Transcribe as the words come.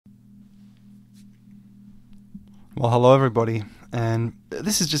Well, hello everybody, and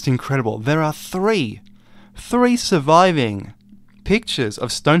this is just incredible. There are three surviving pictures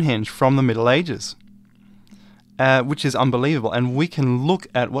of Stonehenge from the Middle Ages, which is unbelievable. And we can look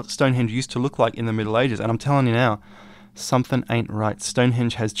at what Stonehenge used to look like in the Middle Ages, and I'm telling you now, something ain't right.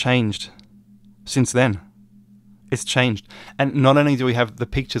 Stonehenge has changed since then. It's changed. And not only do we have the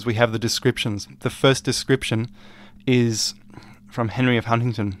pictures, we have the descriptions. The first description is from Henry of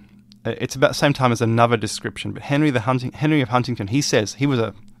Huntington. It's about the same time as another description, but Henry of Huntington, he says, he was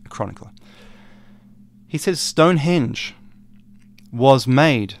a chronicler. He says Stonehenge was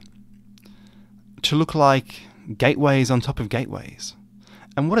made to look like gateways on top of gateways.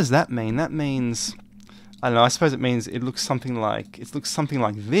 And what does that mean? That means, I don't know, I suppose it means it looks something like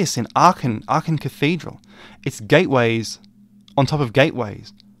this in Aachen cathedral. It's gateways on top of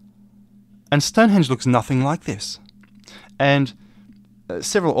gateways. And Stonehenge looks nothing like this. And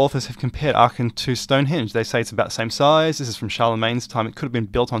several authors have compared Aachen to Stonehenge. They say it's about the same size. This is from Charlemagne's time. It could have been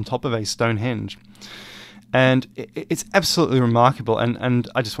built on top of a Stonehenge. And it's absolutely remarkable. And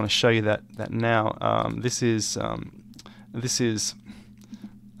I just want to show you that now. This is the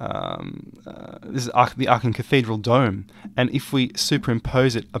Aachen Cathedral dome. And if we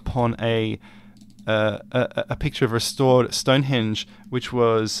superimpose it upon a picture of restored Stonehenge, which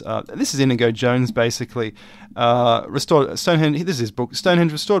was this is Inigo Jones basically restored Stonehenge. This is his book,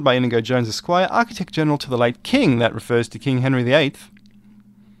 Stonehenge restored by Inigo Jones Esquire, Architect General to the late King. That refers to King Henry VIII.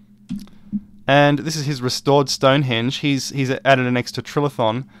 And this is his restored Stonehenge. He's added an extra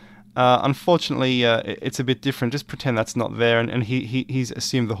trilithon. Unfortunately, it's a bit different. Just pretend that's not there, and he's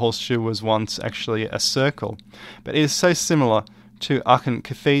assumed the horseshoe was once actually a circle, but it is so similar to Aachen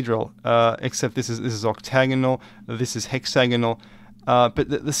Cathedral, except this is octagonal, this is hexagonal, but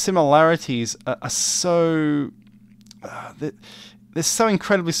the similarities are so they're so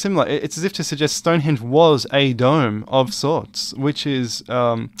incredibly similar. It's as if to suggest Stonehenge was a dome of sorts, which is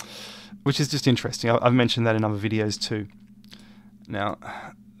just interesting. I've mentioned that in other videos too. Now,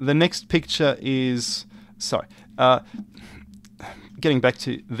 the next picture is getting back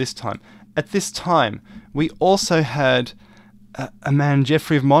to this time. At this time, we also had a man,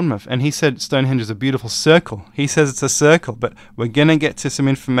 Geoffrey of Monmouth, and he said Stonehenge is a beautiful circle. He says it's a circle, but we're going to get to some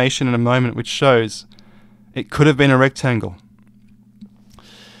information in a moment which shows it could have been a rectangle.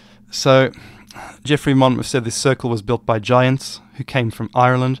 So, Geoffrey of Monmouth said this circle was built by giants who came from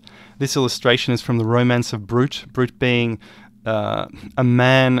Ireland. This illustration is from the Romance of Brute, Brute being a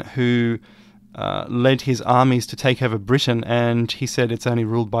man who led his armies to take over Britain, and he said it's only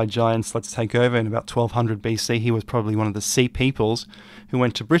ruled by giants, let's take over. In about 1200 BC, he was probably one of the sea peoples who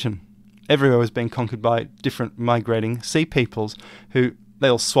went to Britain. Everywhere was being conquered by different migrating sea peoples who they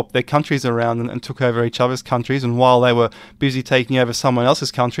all swapped their countries around and took over each other's countries, and while they were busy taking over someone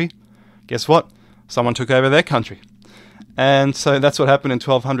else's country, guess what? Someone took over their country. And so that's what happened in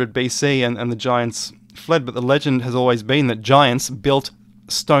 1200 BC, and the giants fled, but the legend has always been that giants built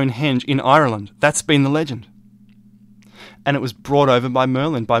Stonehenge in Ireland. That's been the legend, and it was brought over by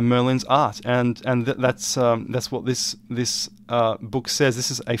Merlin, by Merlin's art, and that's what this book says.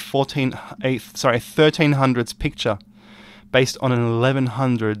 This is a 1300s picture based on an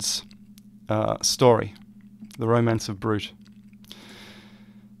 1100s story, the Romance of Brute.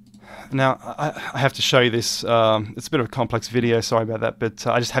 Now, I have to show you this. It's a bit of a complex video, sorry about that, but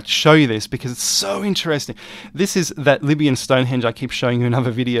I just have to show you this because it's so interesting. This is that Libyan Stonehenge I keep showing you in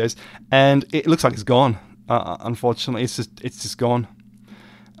other videos, and it looks like it's gone. Unfortunately, it's just gone.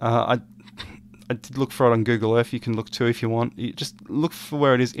 I did look for it on Google Earth. You can look too if you want. You just look for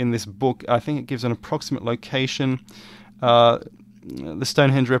where it is in this book. I think it gives an approximate location. The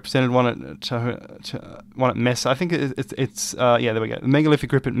Stonehenge represented one at Messa. I think it's yeah, there we go. The megalithic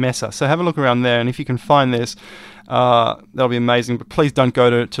grip at Messa. So have a look around there, and if you can find this, that'll be amazing. But please don't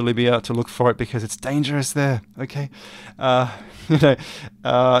go to Libya to look for it because it's dangerous there. Okay, stick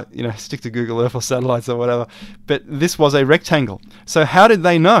to Google Earth or satellites or whatever. But this was a rectangle. So how did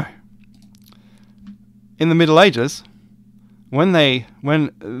they know? In the Middle Ages, when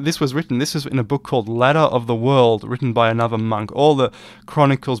this was written, this was in a book called Ladder of the World, written by another monk. All the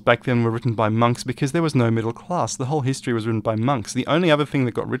chronicles back then were written by monks because there was no middle class. The whole history was written by monks. The only other thing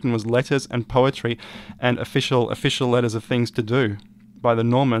that got written was letters and poetry and official letters of things to do by the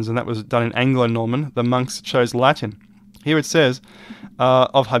Normans, and that was done in Anglo-Norman. The monks chose Latin. Here it says,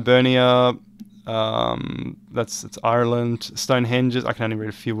 of Hibernia, it's Ireland, Stonehenges. I can only read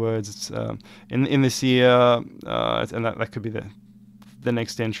a few words. It's in this year, and that could be the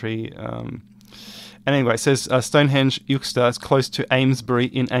next entry. And anyway, it says Stonehenge, Euxter, is close to Amesbury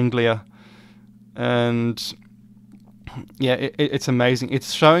in Anglia, and yeah, it's amazing.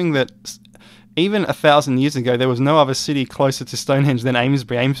 It's showing that Even 1,000 years ago, there was no other city closer to Stonehenge than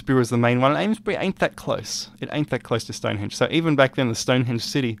Amesbury. Amesbury was the main one. Amesbury ain't that close. It ain't that close to Stonehenge. So even back then, the Stonehenge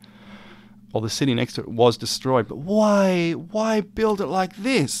city, or the city next to it, was destroyed. But why? Why build it like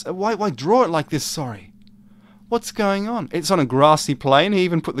this? Why draw it like this, sorry? What's going on? It's on a grassy plain. He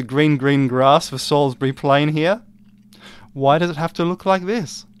even put the green grass for Salisbury Plain here. Why does it have to look like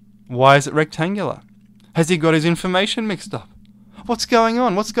this? Why is it rectangular? Has he got his information mixed up? What's going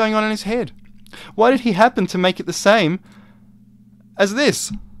on? What's going on in his head? Why did he happen to make it the same as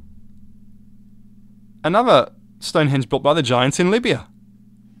this? Another Stonehenge built by the giants in Libya.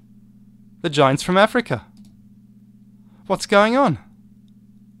 The giants from Africa. What's going on?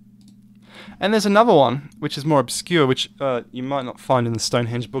 And there's another one, which is more obscure, which you might not find in the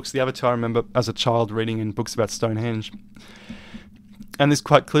Stonehenge books. The other two I remember as a child reading in books about Stonehenge. And this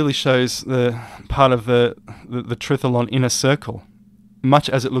quite clearly shows the part of the Trithalon inner circle, much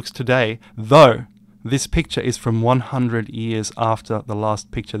as it looks today, though this picture is from 100 years after the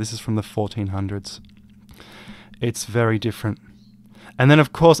last picture. This is from the 1400s. It's very different. And then,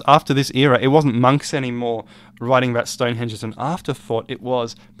 of course, after this era, it wasn't monks anymore writing about Stonehenge as an afterthought. It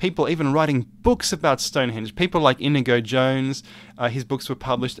was people even writing books about Stonehenge. People like Inigo Jones, his books were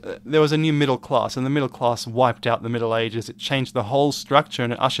published. There was a new middle class, and the middle class wiped out the Middle Ages. It changed the whole structure,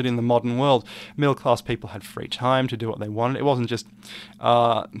 and it ushered in the modern world. Middle class people had free time to do what they wanted. It wasn't just,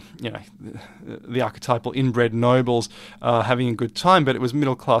 the archetypal inbred nobles having a good time, but it was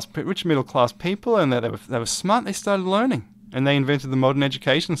rich middle class people, and they were smart. They started learning. And they invented the modern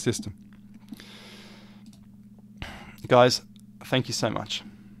education system. Guys, thank you so much.